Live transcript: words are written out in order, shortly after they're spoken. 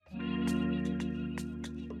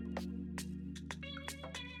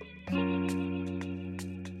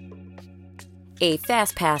A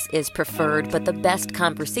fast pass is preferred, but the best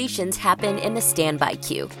conversations happen in the standby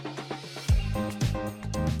queue.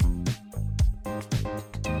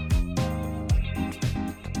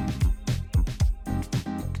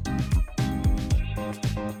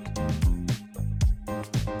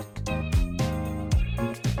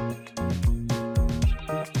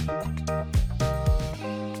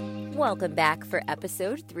 Welcome back for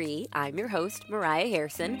episode 3. I'm your host, Mariah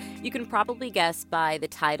Harrison. You can probably guess by the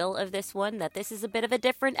title of this one that this is a bit of a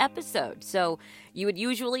different episode. So you would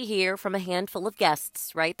usually hear from a handful of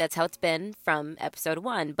guests, right? That's how it's been from episode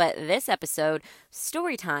 1. But this episode,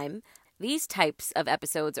 story time, these types of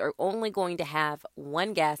episodes are only going to have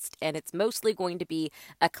one guest, and it's mostly going to be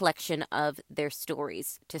a collection of their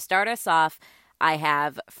stories. To start us off, I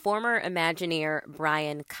have former Imagineer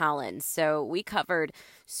Brian Collins. So we covered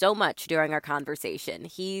so much during our conversation.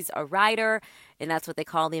 He's a writer, and that's what they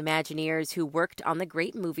call the Imagineers, who worked on the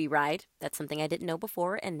Great Movie Ride. That's something I didn't know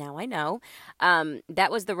before, and now I know. That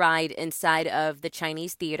was the ride inside of the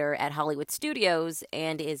Chinese Theater at Hollywood Studios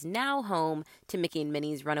and is now home to Mickey and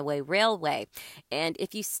Minnie's Runaway Railway. And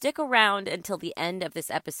if you stick around until the end of this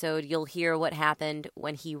episode, you'll hear what happened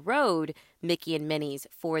when he rode Mickey and Minnie's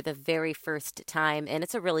for the very first time. And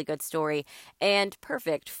it's a really good story and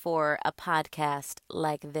perfect for a podcast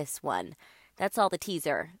like this one. That's all the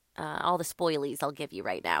teaser, all the spoilies I'll give you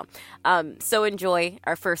right now. So enjoy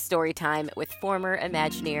our first story time with former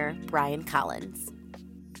Imagineer Brian Collins.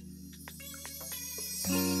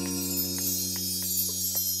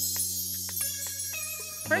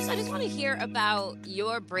 First, I just want to hear about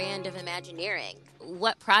your brand of Imagineering.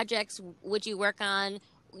 What projects would you work on?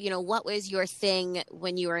 You know, what was your thing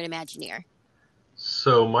when you were an Imagineer?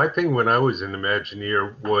 So my thing when I was an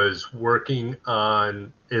Imagineer was working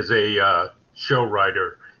on as a show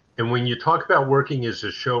writer. And when you talk about working as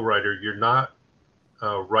a show writer, you're not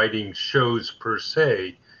writing shows per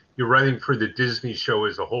se. You're writing for the Disney show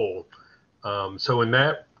as a whole. So in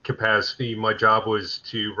that capacity, my job was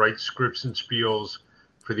to write scripts and spiels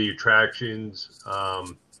for the attractions.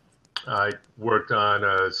 I worked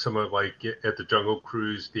on some of, like, at the Jungle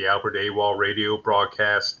Cruise, the Albert AWOL radio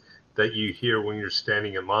broadcast that you hear when you're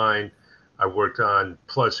standing in line. I worked on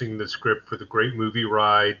plussing the script for the Great Movie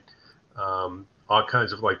Ride, all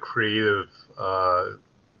kinds of, like, creative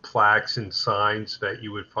plaques and signs that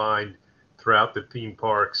you would find throughout the theme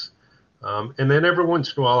parks. And then every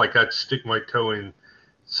once in a while, I got to stick my toe in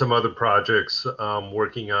some other projects,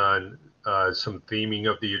 working on some theming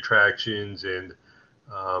of the attractions and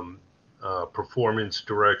performance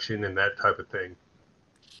direction and that type of thing.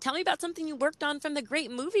 Tell me about something you worked on from the Great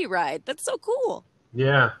Movie Ride. That's so cool.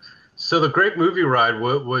 Yeah. So the Great Movie Ride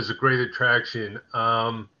was a great attraction.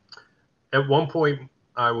 At one point,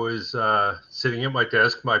 I was sitting at my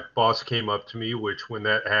desk. My boss came up to me, which when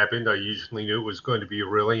that happened, I usually knew it was going to be a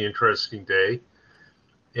really interesting day.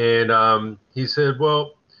 And he said,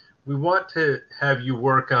 well, we want to have you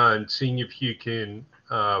work on seeing if you can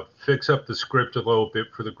fix up the script a little bit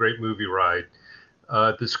for the Great Movie Ride.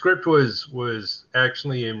 The script was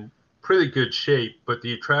actually in pretty good shape, but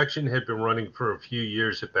the attraction had been running for a few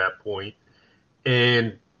years at that point.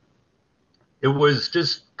 And it was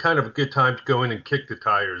just kind of a good time to go in and kick the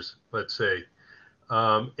tires, let's say.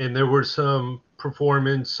 And there were some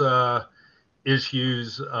performance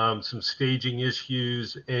issues, some staging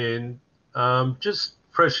issues, and just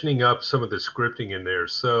freshening up some of the scripting in there.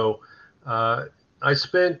 So I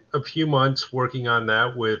spent a few months working on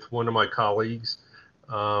that with one of my colleagues,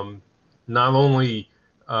 not only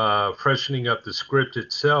freshening up the script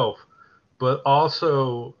itself, but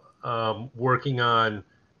also working on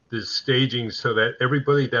the staging so that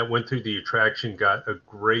everybody that went through the attraction got a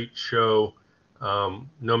great show,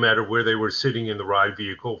 no matter where they were sitting in the ride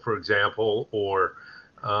vehicle, for example, or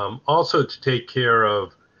also to take care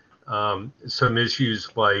of some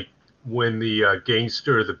issues like when the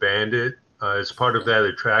gangster, the bandit, as part of that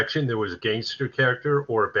attraction, there was a gangster character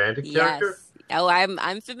or a bandit character. Yes. Oh,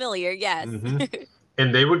 I'm familiar. Yes. Mm-hmm.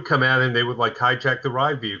 And they would come out and they would, like, hijack the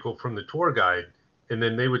ride vehicle from the tour guide, and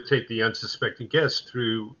then they would take the unsuspecting guests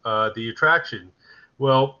through the attraction.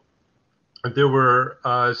 Well, there were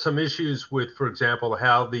some issues with, for example,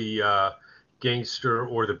 how the gangster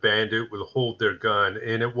or the bandit would hold their gun.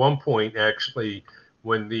 And at one point, actually,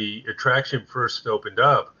 when the attraction first opened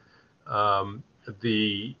up,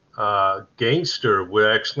 the gangster would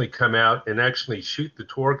actually come out and actually shoot the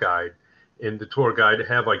tour guide. And the tour guide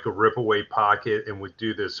had, like, a rip-away pocket and would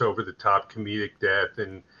do this over-the-top comedic death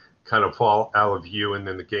and kind of fall out of view, and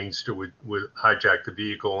then the gangster would hijack the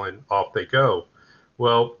vehicle and off they go.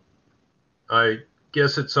 Well, I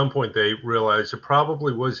guess at some point they realized it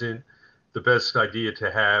probably wasn't the best idea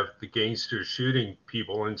to have the gangsters shooting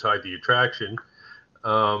people inside the attraction.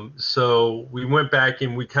 So we went back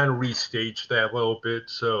and we kind of restaged that a little bit.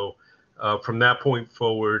 So from that point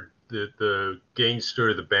forward, the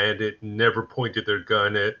gangster, the bandit, never pointed their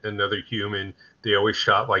gun at another human. They always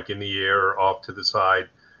shot like in the air or off to the side.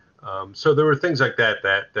 So there were things like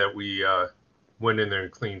that we went in there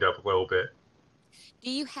and cleaned up a little bit. Do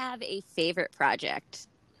you have a favorite project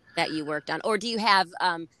that you worked on, or do you have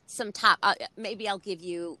some top? Maybe I'll give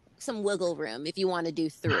you some wiggle room if you want to do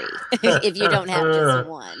 3, if you don't have just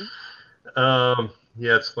one.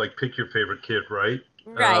 Yeah, it's like pick your favorite kid, right?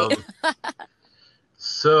 Right.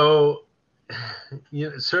 So,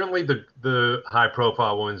 certainly the high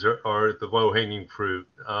profile ones are the low hanging fruit.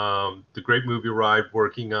 The Great Movie Ride,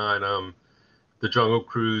 working on the Jungle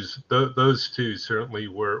Cruise, those two certainly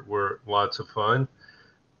were lots of fun.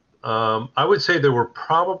 I would say there were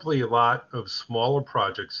probably a lot of smaller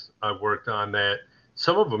projects I worked on that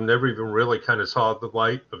some of them never even really kind of saw the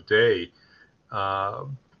light of day,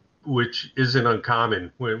 which isn't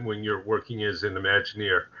uncommon when you're working as an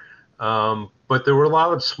Imagineer. But there were a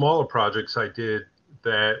lot of smaller projects I did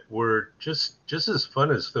that were just as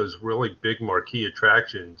fun as those really big marquee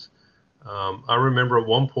attractions. I remember at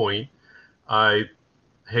one point I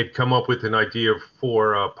had come up with an idea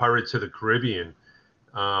for Pirates of the Caribbean.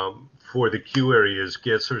 For the queue areas,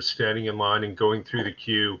 guests are standing in line and going through the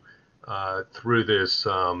queue through this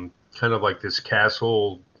kind of like this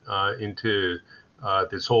castle into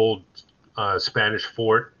this old Spanish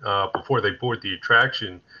fort before they board the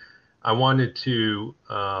attraction. I wanted to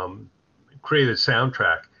create a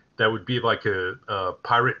soundtrack that would be like a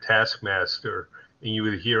pirate taskmaster, and you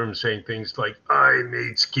would hear him saying things like, "Aye,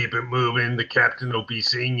 mates, keep it moving. The captain will be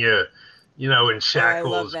seeing you," in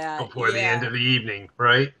shackles before the end of the evening,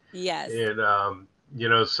 right? Yes.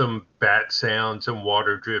 And, some bat sounds and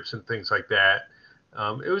water drips and things like that.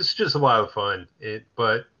 It was just a lot of fun.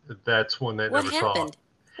 But that's one that never saw.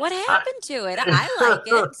 What happened to it? I like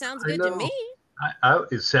it. Sounds good to me.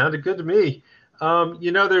 It sounded good to me.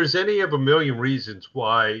 There's any of a million reasons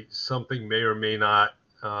why something may or may not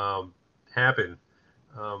happen.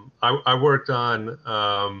 I worked on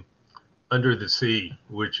Under the Sea,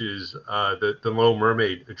 which is the Little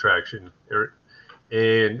Mermaid attraction.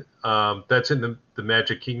 And that's in the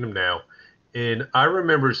Magic Kingdom now. And I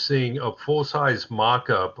remember seeing a full-size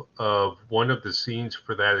mock-up of one of the scenes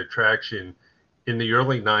for that attraction in the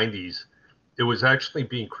early 90s. It was actually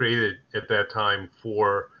being created at that time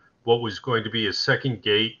for what was going to be a second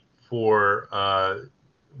gate for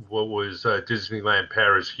what was Disneyland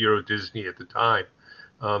Paris, Euro Disney at the time.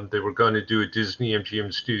 They were going to do a Disney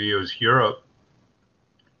MGM Studios Europe,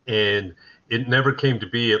 and it never came to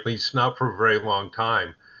be, at least not for a very long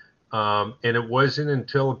time. And it wasn't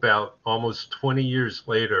until about almost 20 years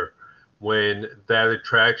later when that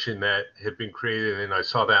attraction that had been created, and I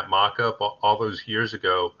saw that mock-up all those years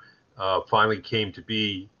ago, finally came to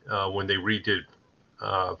be when they redid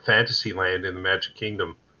Fantasyland in the Magic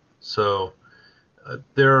Kingdom. So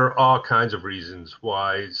there are all kinds of reasons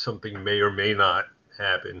why something may or may not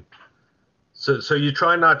happen. So you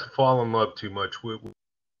try not to fall in love too much with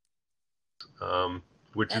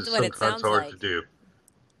which That's is what it sometimes sounds hard like. to do.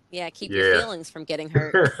 Yeah, keep your feelings from getting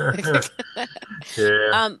hurt.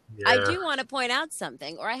 Yeah. I do want to point out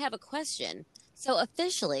something, or I have a question. So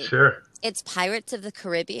officially, Sure. it's Pirates of the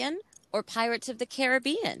Caribbean or Pirates of the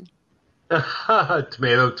Caribbean?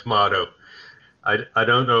 Tomato. I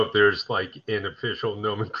don't know if there's like an official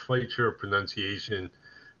nomenclature or pronunciation.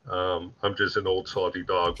 I'm just an old salty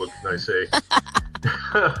dog. What can I say?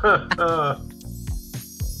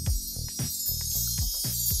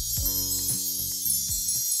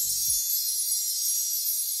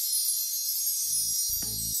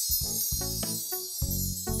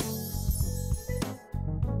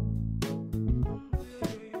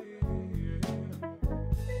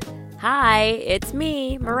 Hi, it's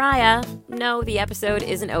me, Mariah. No, the episode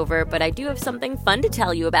isn't over, but I do have something fun to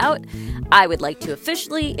tell you about. I would like to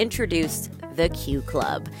officially introduce the Q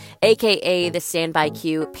Club, aka the Standby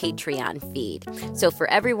Q Patreon feed. So for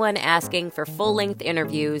everyone asking for full-length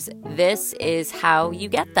interviews, this is how you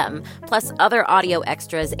get them, plus other audio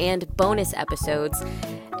extras and bonus episodes.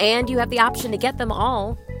 And you have the option to get them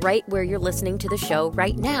all right where you're listening to the show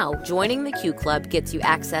right now. Joining the Q Club gets you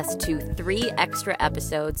access to 3 extra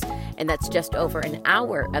episodes, and that's just over an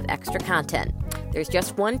hour of extra content. There's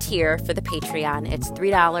just one tier for the Patreon. It's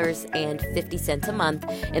 $3.50 a month,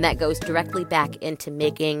 and that goes directly back into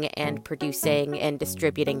making and producing and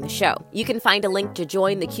distributing the show. You can find a link to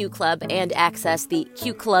join the Q Club and access the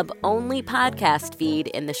Q Club only podcast feed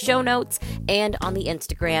in the show notes and on the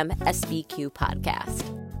Instagram SBQ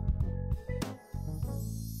Podcast.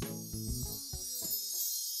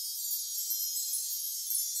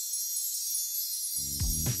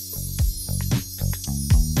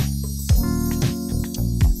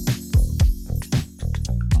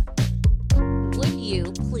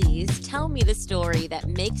 that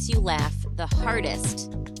makes you laugh the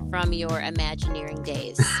hardest from your Imagineering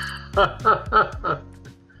days?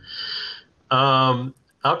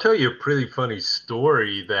 I'll tell you a pretty funny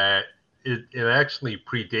story that it actually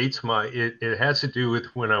predates it has to do with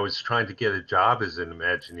when I was trying to get a job as an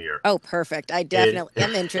Imagineer. Oh, perfect. I And definitely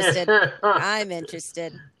am interested. I'm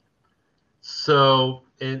interested. so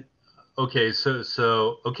and okay,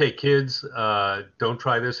 okay, kids, don't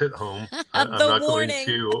try this at home. I'm The not going warning.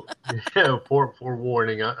 to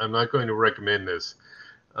forewarning. I'm not going to recommend this.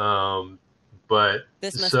 But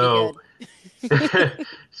This must be so good.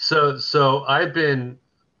 so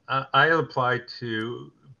I applied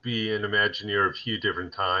to be an Imagineer a few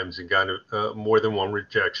different times and got more than one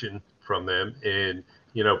rejection from them, and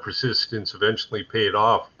persistence eventually paid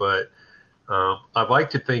off. But I'd like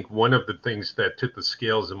to think one of the things that tipped the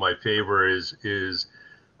scales in my favor is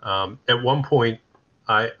at one point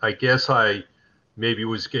I guess I maybe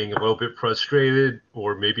was getting a little bit frustrated,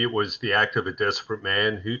 or maybe it was the act of a desperate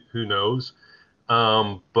man. Who knows?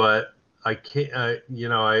 But I can't.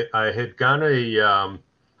 I had gotten a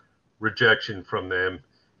rejection from them,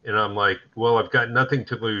 and I'm like, well, I've got nothing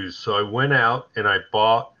to lose. So I went out and I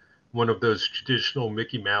bought one of those traditional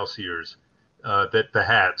Mickey Mouse ears, that the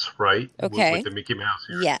hats, right, with Okay. the Mickey Mouse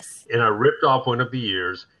ears. Yes. And I ripped off one of the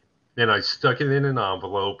ears, and I stuck it in an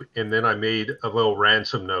envelope, and then I made a little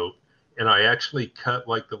ransom note, and I actually cut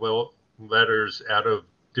like the little letters out of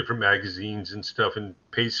different magazines and stuff and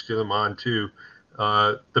pasted them onto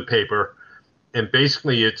the paper. And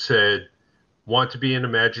basically it said, want to be an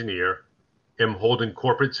Imagineer, am holding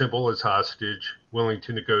corporate symbol as hostage, willing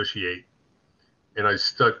to negotiate. And I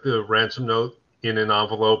stuck the ransom note in an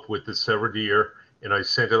envelope with the severed ear, and I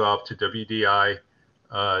sent it off to WDI,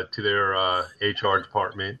 to their HR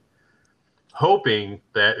department, hoping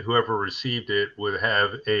that whoever received it would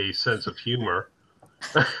have a sense of humor.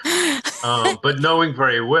 But knowing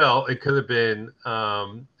very well, it could have been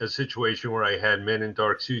a situation where I had men in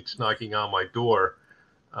dark suits knocking on my door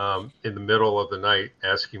in the middle of the night,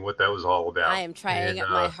 asking what that was all about. I am trying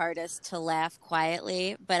my hardest to laugh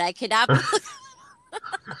quietly, but I cannot believe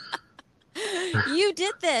you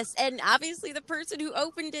did this. And obviously the person who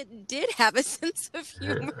opened it did have a sense of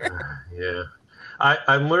humor. Yeah.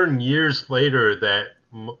 I learned years later that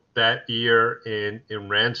that ear and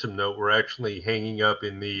ransom note were actually hanging up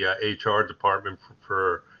in the HR department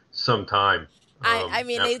for some time. I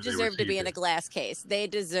mean, they deserve to received be in a it. glass case. They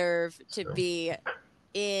deserve to So, be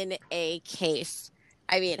in a case.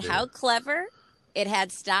 I mean, yeah. how clever. It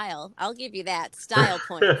had style. I'll give you that. Style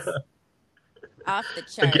points. Off the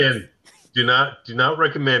charts. Again, do not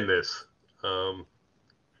recommend this to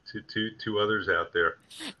others out there.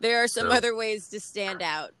 There are some So, other ways to stand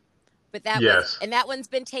out. But that yes, that one's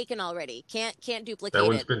been taken already. Can't duplicate that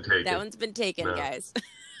one's it. been taken. That one's been taken, No. guys.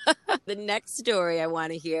 The next story I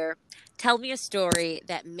want to hear. Tell me a story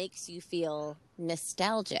that makes you feel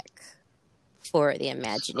nostalgic for the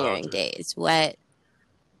Imagineering days. What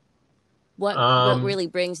really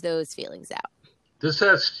brings those feelings out? This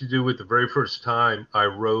has to do with the very first time I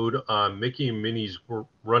rode on Mickey and Minnie's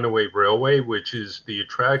Runaway Railway, which is the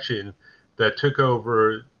attraction that took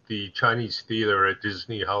over the Chinese theater at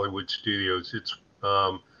Disney Hollywood Studios. It's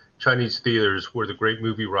Chinese theaters where the Great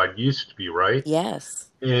Movie Ride used to be, right? Yes.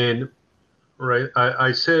 And right,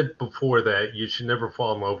 I said before that you should never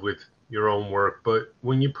fall in love with your own work, but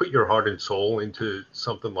when you put your heart and soul into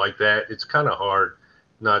something like that, it's kind of hard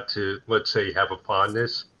not to, let's say, have a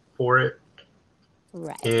fondness for it.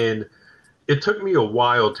 Right. And it took me a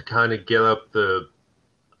while to kind of get up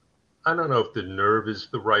I don't know if the nerve is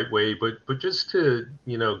the right way, but just to,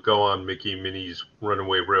 go on Mickey and Minnie's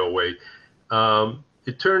Runaway Railway.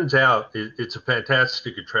 It turns out it's a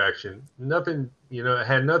fantastic attraction. Nothing, it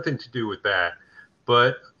had nothing to do with that,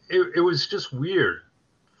 but it was just weird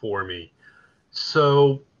for me.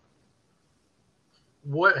 So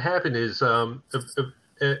what happened is,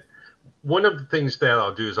 one of the things that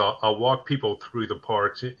I'll do is I'll walk people through the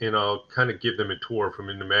parks, and I'll kind of give them a tour from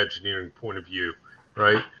an Imagineering point of view,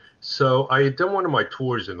 right? So I had done one of my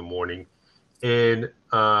tours in the morning, and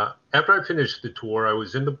after I finished the tour, I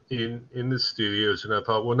was in the studios, and I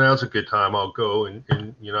thought, well, now's a good time. I'll go and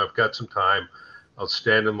I've got some time. I'll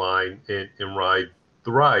stand in line and ride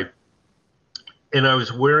the ride. And I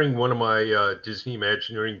was wearing one of my Disney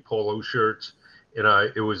Imagineering polo shirts, and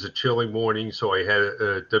it was a chilly morning, so I had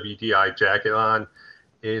a WDI jacket on,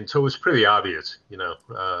 and so it was pretty obvious,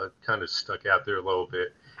 kind of stuck out there a little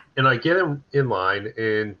bit. And I get in line,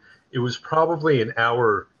 and it was probably an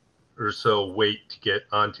hour or so wait to get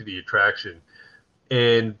onto the attraction.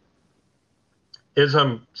 And as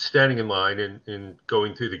I'm standing in line and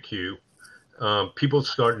going through the queue, people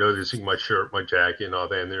start noticing my shirt, my jacket, and all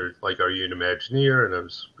that. And they're like, "Are you an Imagineer?"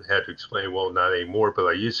 And had to explain, well, not anymore, but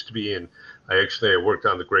I used to be. And I worked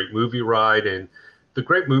on the Great Movie Ride, and the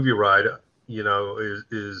Great Movie Ride,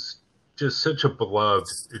 is just such a beloved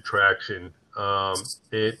attraction.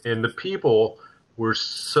 And the people were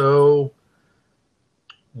so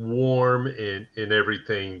warm and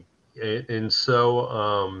everything, and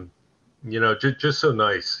so just so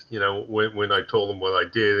nice. When I told them what I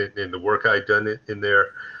did and the work I'd done in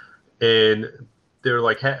there, and they're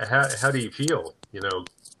like, how do you feel?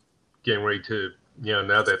 Getting ready to,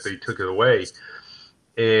 now that they took it away.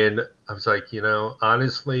 And I was like,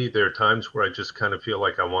 honestly, there are times where I just kind of feel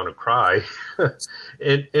like I want to cry.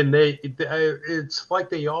 and it's like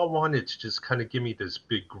they all wanted to just kind of give me this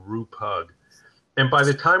big group hug. And by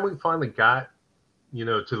the time we finally got,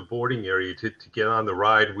 to the boarding area to get on the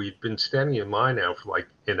ride, we'd been standing in line now for like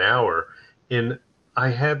an hour. And I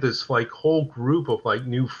had this like whole group of like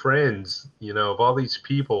new friends, of all these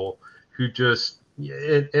people who just,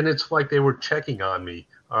 and it's like they were checking on me.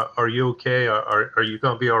 Are you okay? Are you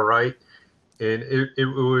going to be all right? And it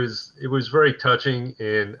was very touching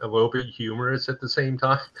and a little bit humorous at the same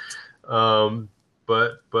time.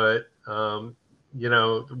 But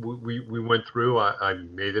we went through. I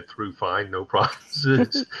made it through fine, no problems.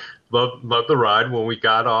 Loved the ride. When we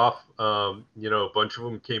got off, a bunch of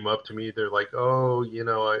them came up to me. They're like, "Oh,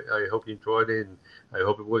 I hope you enjoyed it, and I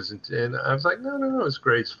hope it wasn't." And I was like, "No, it's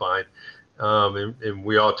great, it's fine." And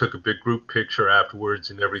we all took a big group picture afterwards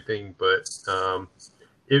and everything. But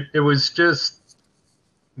it was just,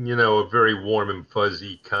 a very warm and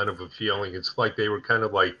fuzzy kind of a feeling. It's like they were kind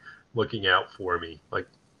of like looking out for me. Like,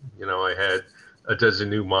 I had a dozen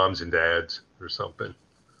new moms and dads or something.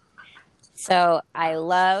 So I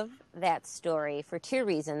love that story for two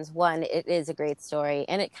reasons. One, it is a great story,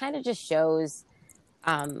 and it kind of just shows,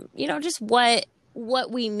 just what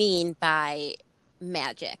we mean by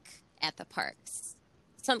magic at the parks.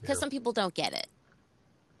 Because some people don't get it.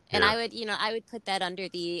 And I would put that under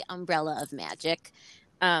the umbrella of magic.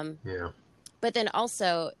 But then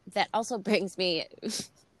also, that also brings me,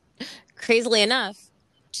 crazily enough,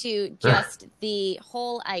 to just the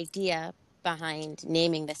whole idea behind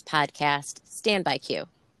naming this podcast Stand By Q.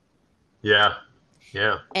 Yeah.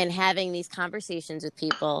 And having these conversations with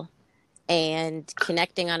people and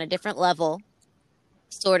connecting on a different level,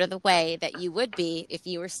 sort of the way that you would be if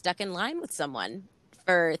you were stuck in line with someone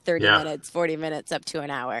for 30 minutes, 40 minutes, up to an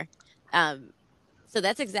hour. So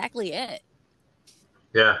that's exactly it.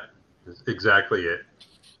 Yeah, exactly it.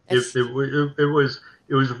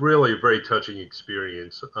 It was really a very touching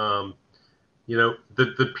experience. The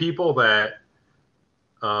people that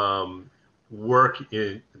worked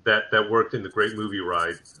in the Great Movie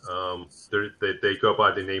Ride, they go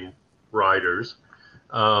by the name riders.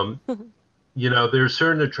 There's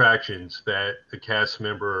certain attractions that a cast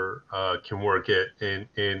member can work at,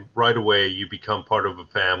 and right away you become part of a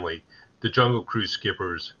family. The Jungle Cruise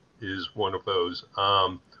Skippers is one of those.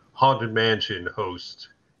 Haunted Mansion hosts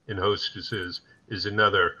and hostesses is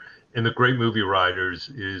another. And the Great Movie Riders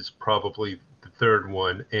is probably the third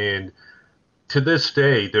one. And to this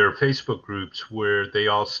day, there are Facebook groups where they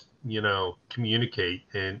all, communicate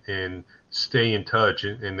and stay in touch.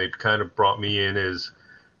 And they've kind of brought me in as,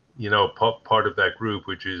 part of that group,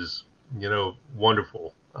 which is,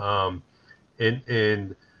 wonderful. And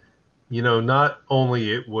not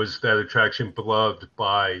only it was that attraction beloved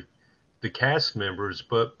by the cast members,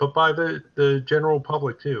 but by the general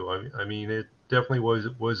public too. I mean, it definitely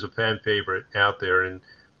was a fan favorite out there, and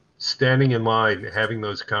standing in line, having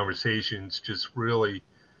those conversations just really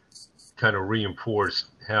kind of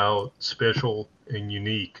reinforced how special and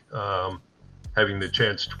unique having the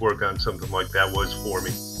chance to work on something like that was for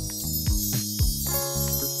me.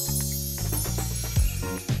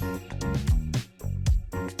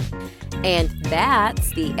 And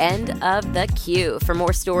that's the end of The Q. For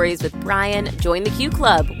more stories with Brian, join the Q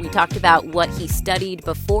Club. We talked about what he studied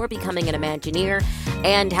before becoming an Imagineer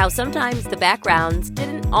and how sometimes the backgrounds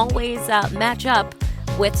didn't always match up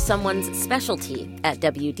with someone's specialty at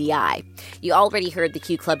WDI. You already heard the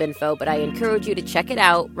Q Club info, but I encourage you to check it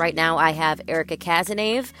out. Right now I have Erica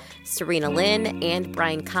Kazanave, Serena Lynn, and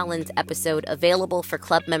Brian Collins' episode available for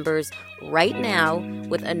club members right now,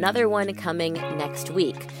 with another one coming next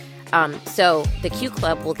week. So the Q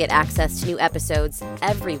Club will get access to new episodes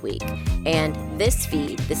every week. And this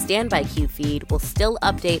feed, the Stand By Q feed, will still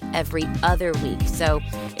update every other week. So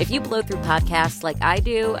if you blow through podcasts like I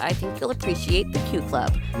do, I think you'll appreciate the Q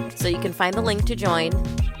Club. So you can find the link to join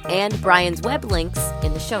and Brian's web links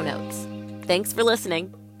in the show notes. Thanks for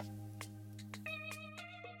listening.